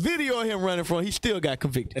video of him running from. He still got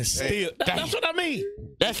convicted. That's what I mean.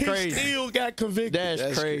 That's he crazy. Still got convicted.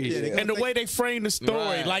 That's crazy. And the way they framed the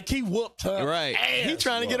story, like he whooped her. Right. Ass, he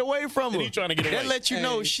trying to get away from her. He trying to get away. That let you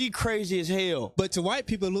know she crazy as hell. But to white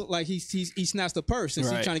people, it look like he snatched a purse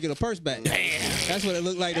since he's trying to get a purse back. Damn. That's what it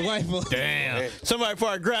looked like to white folks. Damn. Somebody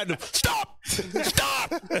probably grabbed him. Stop!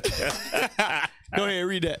 Stop! Go ahead,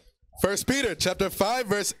 read that. 1 Peter chapter 5,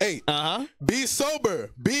 verse 8. Be sober,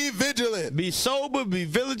 be vigilant. Be sober, be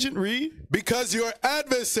vigilant, read. Because your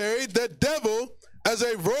adversary, the devil, as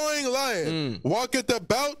a roaring lion, walketh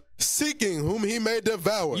about seeking whom he may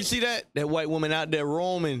devour. You see that? That white woman out there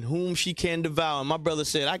roaming whom she can devour. My brother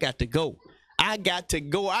said, I got to go. I got to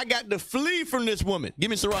go. I got to flee from this woman. Give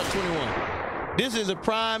me Sirach 21. This is a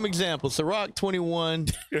prime example. Sirach 21,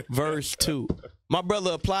 verse 2. My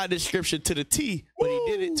brother applied this scripture to the T, but he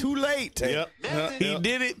did it too late. He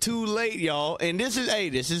did it too late, y'all. And this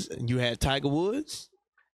is, you had Tiger Woods.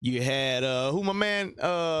 You had, who my man,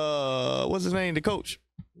 what's his name, the coach?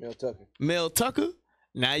 Mel Tucker.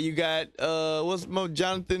 Now you got,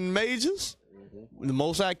 Jonathan Majors. The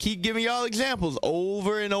most I keep giving y'all examples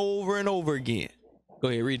over and over and over again. Go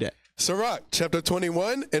ahead, read that. Sirach chapter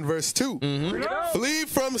 21 and verse 2. Flee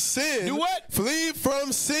from sin. Do what? Flee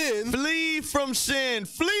from sin. Flee from sin.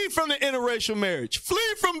 Flee from the interracial marriage.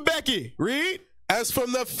 Flee from Becky. Read. As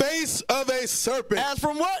from the face of a serpent. As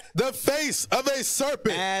from what? The face of a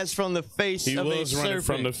serpent. As from the face of a serpent. He was running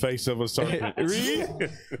from the face of a serpent. Read.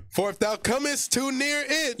 For if thou comest too near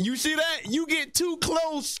it. You see that? You get too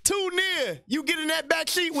close, too near. You get in that back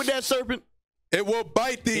seat with that serpent. It will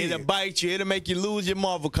bite thee. It'll bite you. It'll make you lose your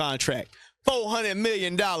Marvel contract. $400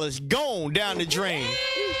 million gone down the drain.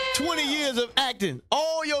 20 years of acting.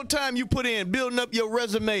 All your time you put in building up your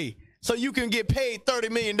resume so you can get paid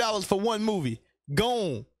 $30 million for one movie.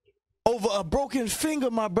 Gone. Over a broken finger,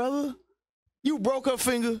 my brother. You broke her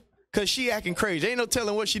finger because she acting crazy. Ain't no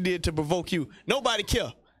telling what she did to provoke you. Nobody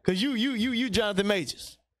care because you Jonathan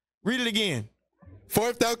Majors. Read it again. For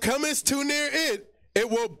if thou comest too near it, it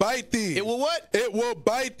will bite thee. It will what? It will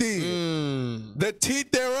bite thee. The teeth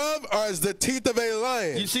thereof are as the teeth of a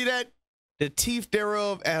lion. You see that? The teeth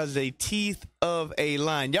thereof as the teeth of a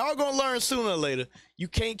lion. Y'all gonna learn sooner or later. You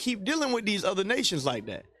can't keep dealing with these other nations like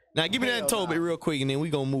that. Now give me that Tobit real quick, and then we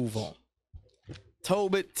gonna move on.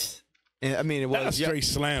 Tobit. I mean, it was that's straight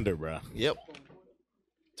slander, bro. Yep.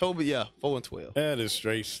 Tobit, 4 and 12. That is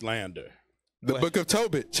straight slander. The book of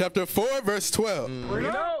Tobit, chapter 4, verse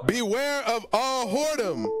 12. Beware of all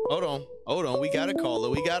whoredom. Hold on. We got a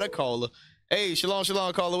caller. Hey,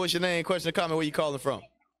 shalom, caller. What's your name? Question or comment? Where you calling from?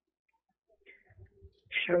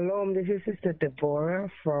 Shalom, this is Sister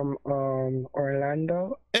Deborah from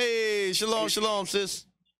Orlando. Hey, shalom, sis.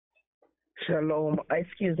 Shalom.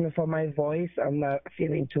 Excuse me for my voice. I'm not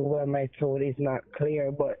feeling too well. My throat is not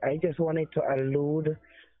clear, but I just wanted to allude.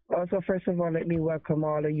 Also, first of all, let me welcome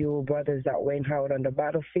all of you brothers that went out on the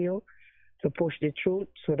battlefield to push the truth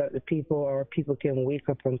so that the people can wake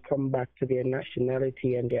up and come back to their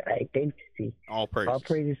nationality and their identity. All praises. All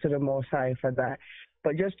praises to the Most High for that.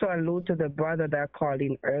 But just to allude to the brother that called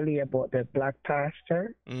in earlier about the black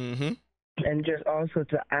pastor, And just also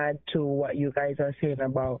to add to what you guys are saying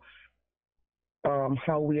about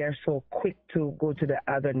how we are so quick to go to the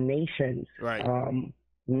other nations, right?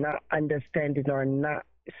 Not understanding or not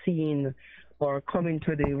seeing or coming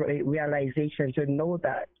to the realization to know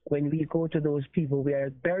that when we go to those people, we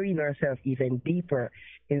are burying ourselves even deeper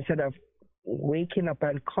instead of waking up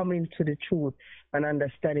and coming to the truth and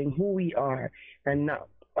understanding who we are and not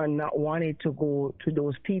wanting to go to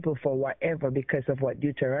those people for whatever because of what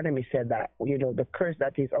Deuteronomy said, that, you know, the curse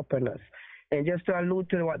that is upon us. And just to allude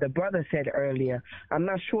to what the brother said earlier, I'm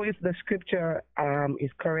not sure if the scripture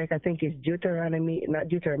is correct. I think it's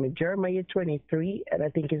Jeremiah 23, and I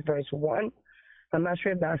think it's verse 1. I'm not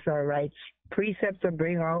sure if that's the right precept to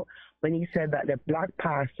bring out when he said that the black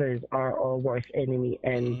pastors are our worst enemy.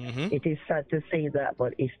 And it is sad to say that,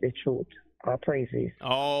 but it's the truth. All praises.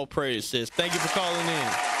 All praises. Thank you for calling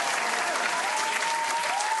in.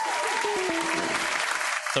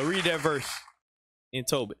 So read that verse in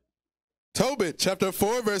Tobit. Tobit, chapter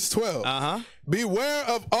 4, verse 12. Beware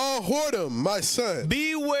of all whoredom, my son.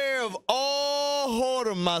 Beware of all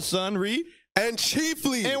whoredom, my son. Read. And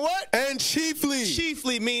chiefly. And what? And chiefly.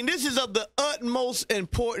 Chiefly mean this is of the utmost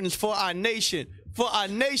importance for our nation, for our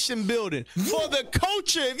nation building, for the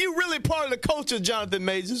culture. If you really part of the culture, Jonathan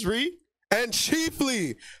Majors, read. And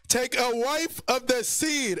chiefly take a wife of the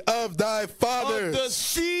seed of thy fathers. Of the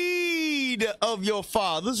seed of your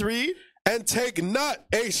fathers, read. And take not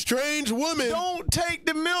a strange woman. Don't take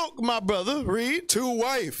the milk, my brother. Read. To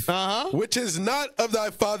wife, which is not of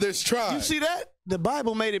thy father's tribe. You see that? The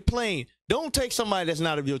Bible made it plain. Don't take somebody that's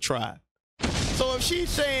not of your tribe. So if she's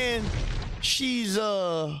saying she's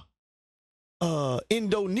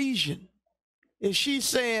Indonesian, if she's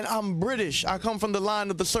saying I'm British, I come from the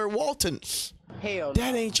line of the Sir Waltons, that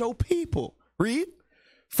ain't your people. Read.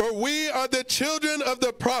 For we are the children of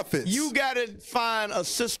the prophets. You gotta find a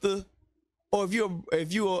sister. Or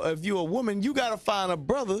if you're a woman, you gotta find a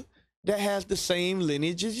brother that has the same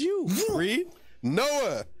lineage as you. Read.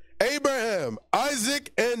 Noah, Abraham,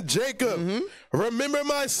 Isaac, and Jacob. Remember,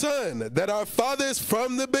 my son, that our fathers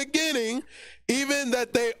from the beginning, even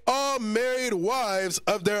that they all married wives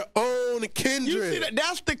of their own kindred. You see that?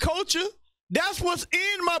 That's the culture. That's what's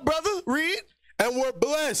in, my brother. Read. And were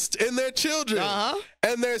blessed in their children,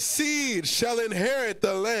 and their seed shall inherit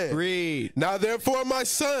the land. Read. Now, therefore, my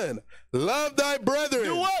son, love thy brethren.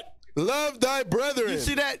 Do what? Love thy brethren. You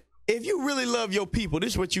see that? If you really love your people,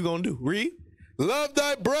 this is what you're going to do. Read. Love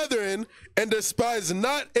thy brethren, and despise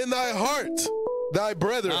not in thy heart thy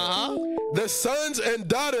brethren, the sons and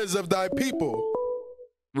daughters of thy people.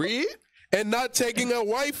 Read. And not taking a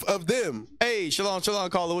wife of them. Hey, shalom,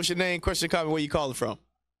 caller. What's your name? Question, comment, where you calling from?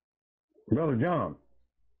 Brother John.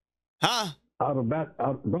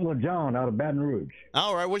 Brother John out of Baton Rouge.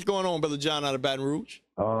 All right, what's going on, Brother John out of Baton Rouge?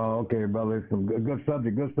 Okay, brother. It's some good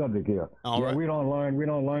subject here. All right. We don't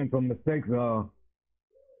learn from mistakes. I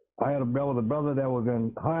had a brother that was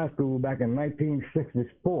in high school back in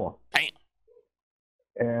 1964. Damn.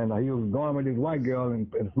 And he was going with this white girl in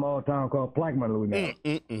a small town called Plaquemine, Louisiana.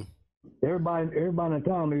 Everybody in the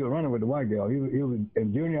town, he was running with the white girl. He was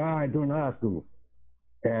in junior high and junior high school.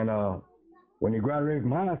 And when he graduated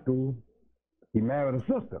from high school, he married a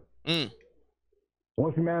sister.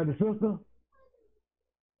 Once he married the sister,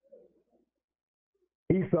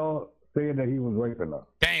 Esau said that he was raping her.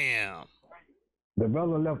 Damn. The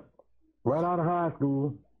brother left right out of high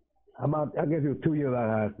school. I guess he was 2 years out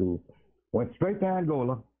of high school. Went straight to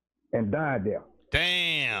Angola and died there.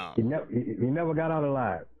 Damn. He never got out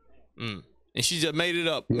alive. And she just made it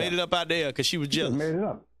up. Yeah. Made it up out there because she was jealous. She made it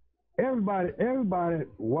up. Everybody,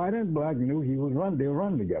 white and black, knew they were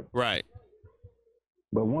running together. Right.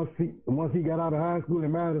 But once he got out of high school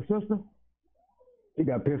and married a sister, he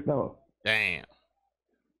got pissed off. Damn.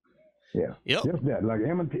 Yeah. Yep. Just that, like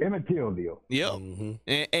Emmett Till deal. Yep.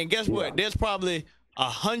 And guess what? There's probably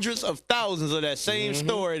hundreds of thousands of that same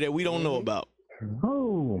story that we don't know about.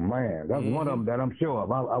 Oh man, that's one of them that I'm sure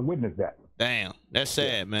of. I witnessed that. Damn, that's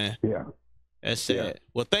sad, man. Yeah. That's sad. Yeah.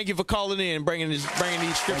 Well, thank you for calling in and bringing these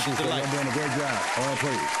scriptures to life. You're doing a great job. All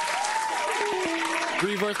praise.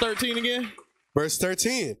 Read verse 13 again. Verse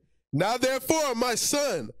 13. Now therefore, my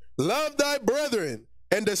son, love thy brethren,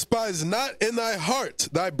 and despise not in thy heart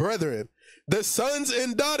thy brethren, the sons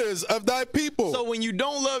and daughters of thy people. So when you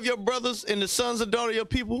don't love your brothers and the sons and daughters of your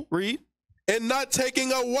people, read. And not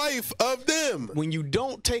taking a wife of them. When you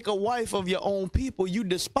don't take a wife of your own people, you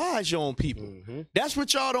despise your own people. That's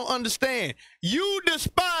what y'all don't understand. You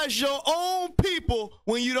despise your own people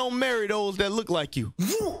when you don't marry those that look like you,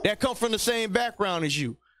 that come from the same background as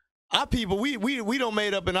you. Our people, we don't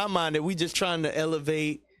made up in our mind that we just trying to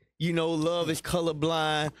elevate, love is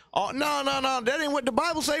colorblind. Oh, no. That ain't what the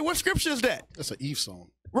Bible say. What scripture is that? That's an Eve song.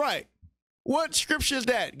 Right. What scripture is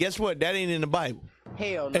that? Guess what? That ain't in the Bible.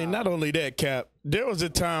 Hell no. And not only that, Cap, there was a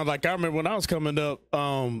time, like I remember when I was coming up,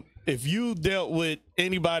 if you dealt with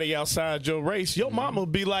anybody outside your race, your mama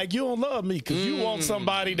would be like, you don't love me because you want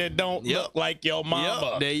somebody that don't look like your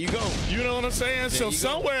mama. There you go. You know what I'm saying? So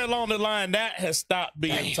somewhere along the line, that has stopped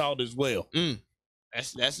being taught as well.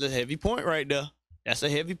 That's a heavy point right there. That's a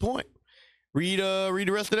heavy point. Read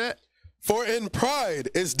the rest of that. For in pride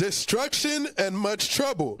is destruction and much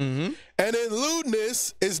trouble, and in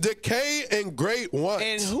lewdness is decay and great want.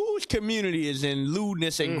 And whose community is in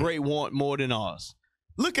lewdness and great want more than ours?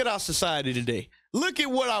 Look at our society today. Look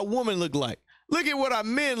at what our women look like. Look at what our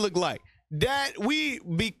men look like.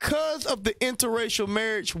 Because of the interracial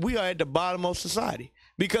marriage, we are at the bottom of society.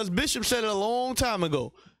 Because Bishop said it a long time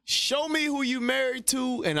ago, show me who you married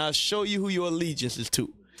to, and I'll show you who your allegiance is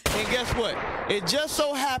to. And guess what? It just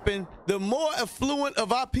so happened, the more affluent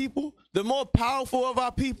of our people, the more powerful of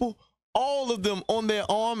our people, all of them on their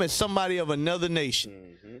arm is somebody of another nation.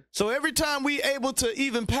 So every time we able to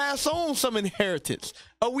even pass on some inheritance,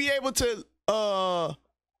 or we able to,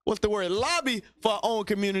 lobby for our own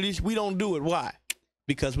communities, we don't do it. Why?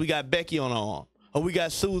 Because we got Becky on our arm, or we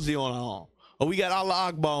got Susie on our arm, or we got Allah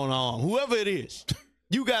Akbar on our arm, whoever it is.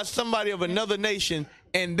 You got somebody of another nation,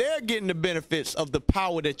 and they're getting the benefits of the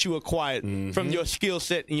power that you acquired from your skill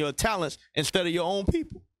set and your talents instead of your own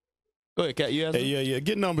people. Go ahead, Kat. You have yeah.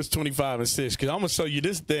 Get Numbers 25 and 6, because I'm going to show you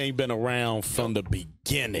this thing been around from the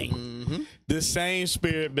beginning. This same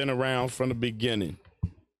spirit been around from the beginning.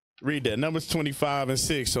 Read that, Numbers 25 and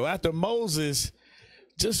 6. So after Moses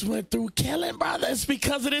just went through killing brothers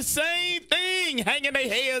because of this same thing, hanging their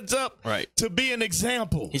heads up to be an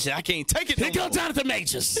example. He said, I can't take it. Here goes Jonathan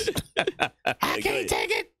Majors. I can't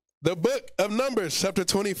take it. The book of Numbers, chapter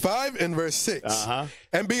 25 and verse 6.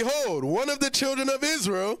 And behold, one of the children of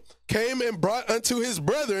Israel came and brought unto his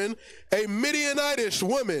brethren a Midianitish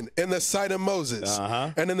woman in the sight of Moses,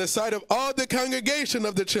 and in the sight of all the congregation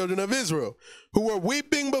of the children of Israel, who were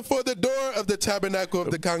weeping before the door of the tabernacle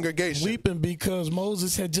of the congregation. Weeping because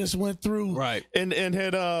Moses had just went through and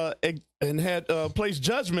had placed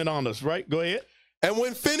judgment on us, right? Go ahead. And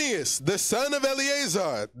when Phinehas, the son of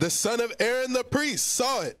Eleazar, the son of Aaron the priest,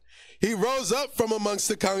 saw it, he rose up from amongst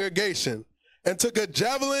the congregation and took a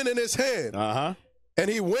javelin in his hand. And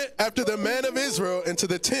he went after the man of Israel into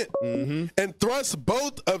the tent and thrust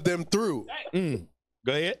both of them through. Go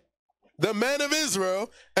ahead. The man of Israel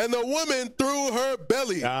and the woman through her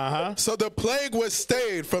belly. So the plague was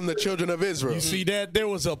stayed from the children of Israel. You see that? There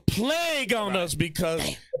was a plague on us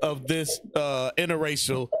because of this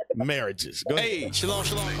interracial marriages. Go ahead. Hey, shalom.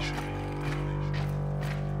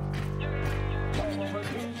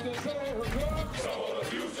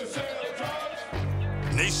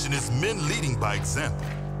 Nation is men leading by example.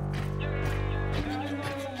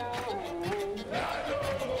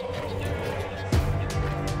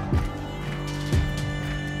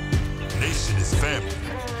 Nation is family.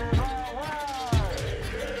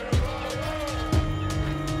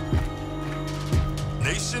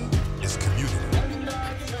 Nation is community.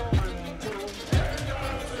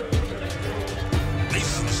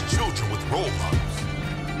 Nation is children with role models.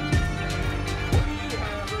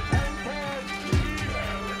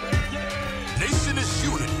 Nation is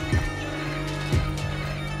unity.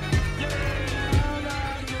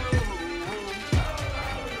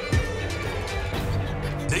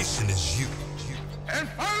 Nation is you. And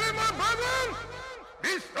finally, my brethren,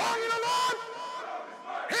 be strong in the Lord.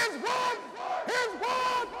 His word